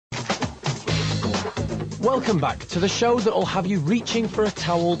Welcome back to the show that'll have you reaching for a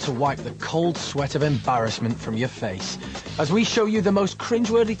towel to wipe the cold sweat of embarrassment from your face, as we show you the most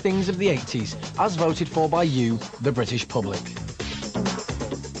cringeworthy things of the 80s, as voted for by you, the British public.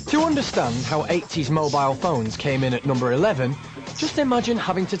 To understand how 80s mobile phones came in at number 11, just imagine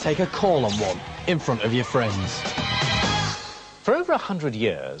having to take a call on one in front of your friends. For over 100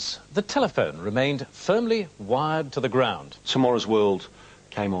 years, the telephone remained firmly wired to the ground. Tomorrow's World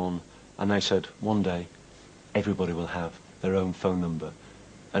came on, and they said, one day, everybody will have their own phone number.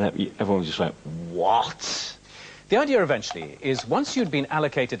 And everyone was just like, what? The idea eventually is once you'd been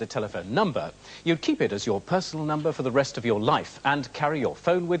allocated a telephone number, you'd keep it as your personal number for the rest of your life and carry your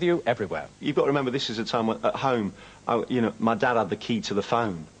phone with you everywhere. You've got to remember, this is a time when, at home, my dad had the key to the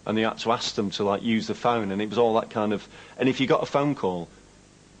phone, and they had to ask them to, like, use the phone, and it was all that kind of... And if you got a phone call,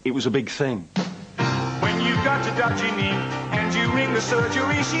 it was a big thing. When you've got a dodgy knee and you ring the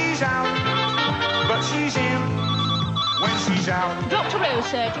surgery, she's out, but she's in when she's out. Dr. Rose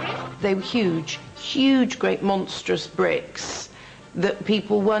surgery? They were huge, great monstrous bricks that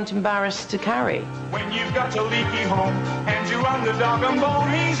people weren't embarrassed to carry. When you've got a leaky home and you're under dog and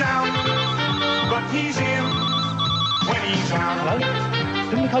bone, he's out, but he's in when he's out. Hello?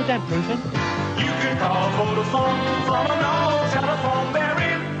 Can you go down proofing? You can call Vodafone from an old telephone.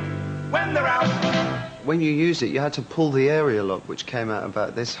 They're in when they're out. When you use it, you had to pull the area lock, which came out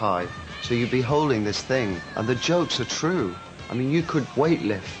about this high. So you'd be holding this thing, and the jokes are true. I mean, you could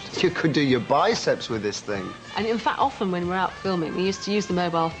weightlift. You could do your biceps with this thing. And in fact, often when we're out filming, we used to use the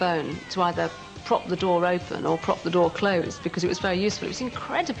mobile phone to either prop the door open or prop the door closed because it was very useful. It was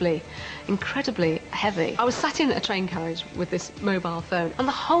incredibly heavy. I was sat in a train carriage with this mobile phone, and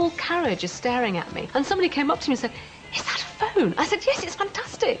the whole carriage is staring at me. And somebody came up to me and said, "Is that a phone?" I said, "Yes, it's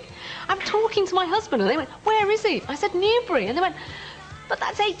fantastic. I'm talking to my husband." And they went, "Where is he?" I said, "Newbury." And they went, "But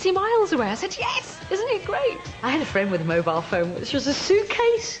that's 80 miles away." I said, "Yes, isn't it great?" I had a friend with a mobile phone, which was a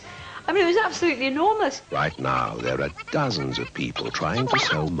suitcase. I mean, it was absolutely enormous. Right now, there are dozens of people trying to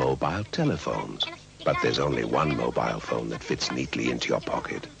sell mobile telephones. But there's only one mobile phone that fits neatly into your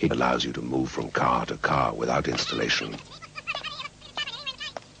pocket. It allows you to move from car to car without installation.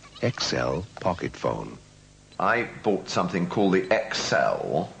 XL Pocket Phone. I bought something called the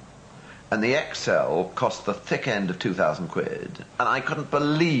XL, and the XL cost the thick end of 2,000 quid, and I couldn't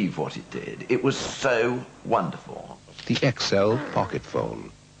believe what it did. It was so wonderful. The XL Pocket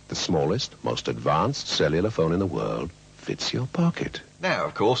Phone. The smallest, most advanced cellular phone in the world, fits your pocket. Now,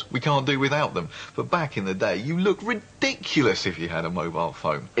 of course, we can't do without them. But back in the day, you looked ridiculous if you had a mobile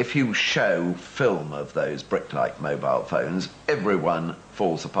phone. If you show film of those brick-like mobile phones, everyone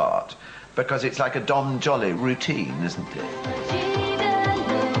falls apart. Because it's like a Dom Jolly routine, isn't it?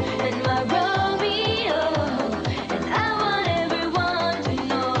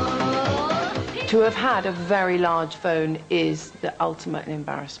 To have had a very large phone is the ultimate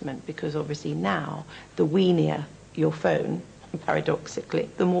embarrassment, because obviously now, the weenier your phone, paradoxically,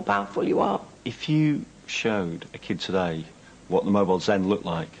 the more powerful you are. If you showed a kid today what the mobile Zen looked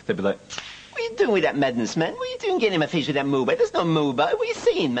like, they'd be like, What are you doing with that madness, man? What are you doing getting in my face with that mobile? That's not mobile. What are you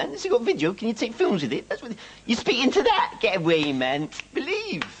saying, man? This is got video. Can you take films with it? That's what... You speak into that? Get away, man.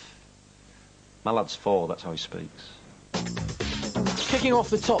 Believe. my lad's 4, that's how he speaks. Kicking off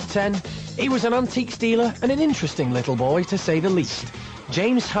the top 10, he was an antiques dealer and an interesting little boy, to say the least.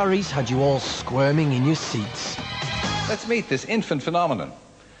 James Harries had you all squirming in your seats. Let's meet this infant phenomenon,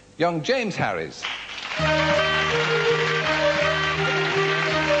 young James Harries.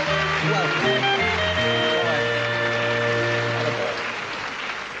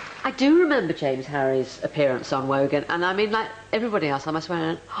 I do remember James Harries' appearance on Wogan, and I mean, like everybody else, I must have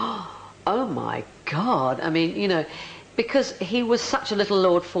went, oh my God. I mean, you know, because he was such a little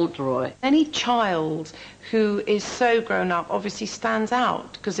Lord Fauntleroy. Any child who is so grown up obviously stands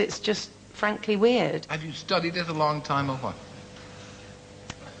out, because it's just frankly weird. Have you studied it a long time or what?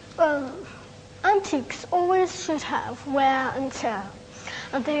 Well, antiques always should have wear and tear.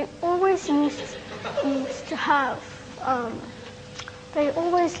 And they always used to have, they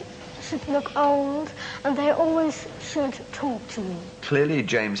always should look old, and they always should talk to me. Clearly,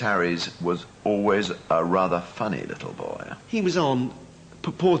 James Harries was always a rather funny little boy. He was on,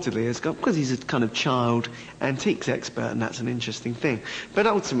 purportedly, as because he's a kind of child antiques expert, and that's an interesting thing. But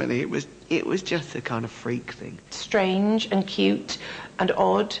ultimately, it was just a kind of freak thing. Strange and cute and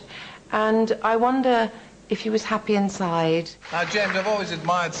odd, and I wonder if he was happy inside. Now, James, I've always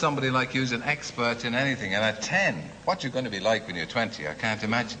admired somebody like you who's an expert in anything, and at 10, what you're going to be like when you're 20, I can't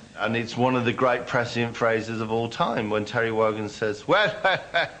imagine. And it's one of the great prescient phrases of all time when Terry Wogan says, well,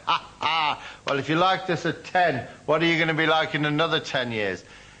 well, if you like this at 10, what are you going to be like in another 10 years?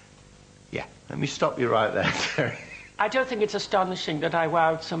 Yeah. Let me stop you right there, Terry. I don't think it's astonishing that I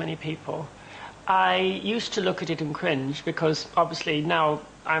wowed so many people. I used to look at it and cringe because obviously now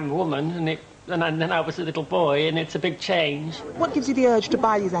I'm a woman and then I was a little boy and it's a big change. What gives you the urge to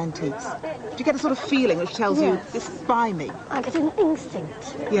buy these antiques? Do you get a sort of feeling which tells you, this is buy me? I get an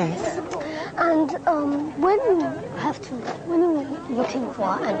instinct. Yes. And when you're looking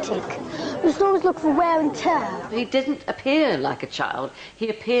for an antique, you should always look for wear and tear. He didn't appear like a child. He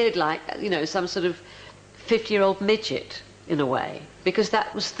appeared like, you know, some sort of 50-year-old midget, in a way, because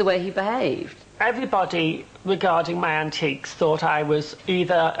that was the way he behaved. Everybody regarding my antiques thought I was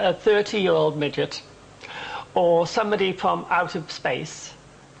either a 30-year-old midget or somebody from out of space,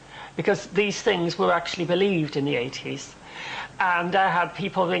 because these things were actually believed in the 80s. And I had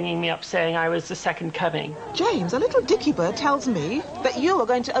people ringing me up saying I was the second coming. James, a little dicky bird tells me that you are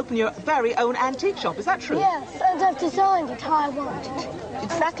going to open your very own antique shop. Is that true? Yes, and I've designed it how I want it.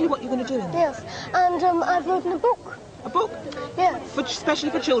 Exactly what you're going to do? Yes, and I've written a book. A book? Yes.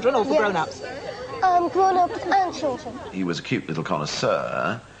 Especially for children or for grown-ups? Grown-ups and children. He was a cute little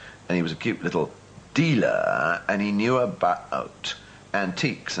connoisseur, and he was a cute little dealer, and he knew about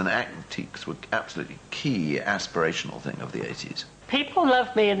antiques, and antiques were absolutely key aspirational thing of the 80s. People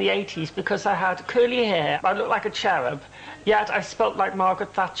loved me in the 80s because I had curly hair, I looked like a cherub, yet I spoke like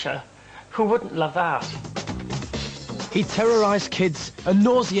Margaret Thatcher. Who wouldn't love that? He terrorised kids and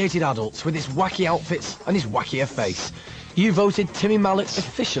nauseated adults with his wacky outfits and his wackier face. You voted Timmy Mallet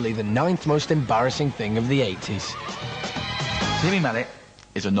officially the 9th most embarrassing thing of the 80s. Timmy Mallet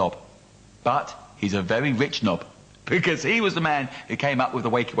is a knob, but he's a very rich knob, because he was the man who came up with the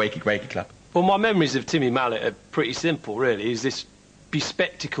Wakey Wakey Wakey Club. Well, my memories of Timmy Mallet are pretty simple, really. He's this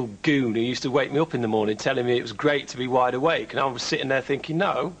bespectacled goon who used to wake me up in the morning telling me it was great to be wide awake, and I was sitting there thinking,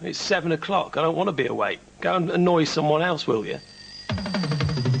 no, it's 7 o'clock, I don't want to be awake. Go and annoy someone else, will you?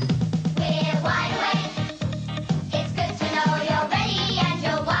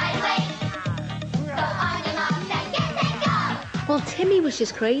 Well, Timmy was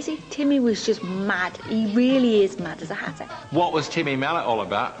just crazy. Timmy was just mad. He really is mad as a hatter. What was Timmy Mallet all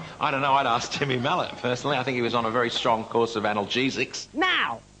about? I don't know. I'd ask Timmy Mallet, personally. I think he was on a very strong course of analgesics.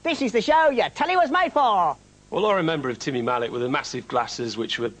 Now, this is the show your telly was made for. All I remember of Timmy Mallet were the massive glasses,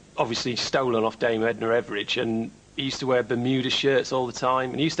 which were obviously stolen off Dame Edna Everage, and he used to wear Bermuda shirts all the time,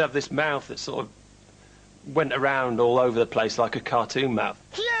 and he used to have this mouth that sort of went around all over the place like a cartoon mouth.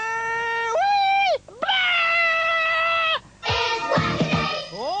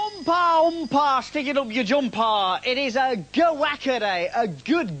 Umpa, sticking up your jumper. It is a go-whacker day, a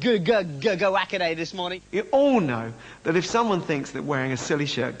good go-whacker day this morning. You all know that if someone thinks that wearing a silly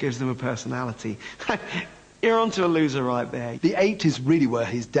shirt gives them a personality, you're onto a loser right there. The 80s really were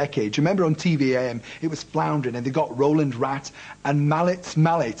his decade. Do you remember on TVAM, it was floundering and they got Roland Rat and Mallet's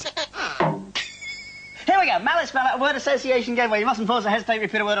Mallet. Here we go, Mallet's Mallet, a word association game where you mustn't pause or hesitate,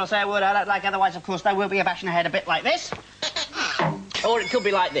 repeat a word or say a word I don't like, otherwise, of course, there will be a bashing ahead a bit like this. Or it could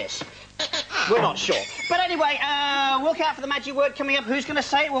be like this. We're not sure. But anyway, look out for the magic word coming up. Who's going to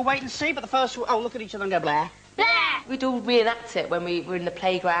say it? We'll wait and see. But the first... Oh, look at each other and go, blah. Blah! We'd all reenact it when we were in the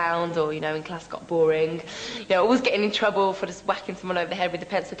playground or, you know, in class got boring. You know, always getting in trouble for just whacking someone over the head with the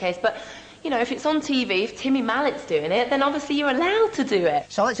pencil case. But, you know, if it's on TV, if Timmy Mallet's doing it, then obviously you're allowed to do it.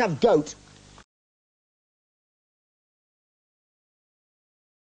 So let's have goat.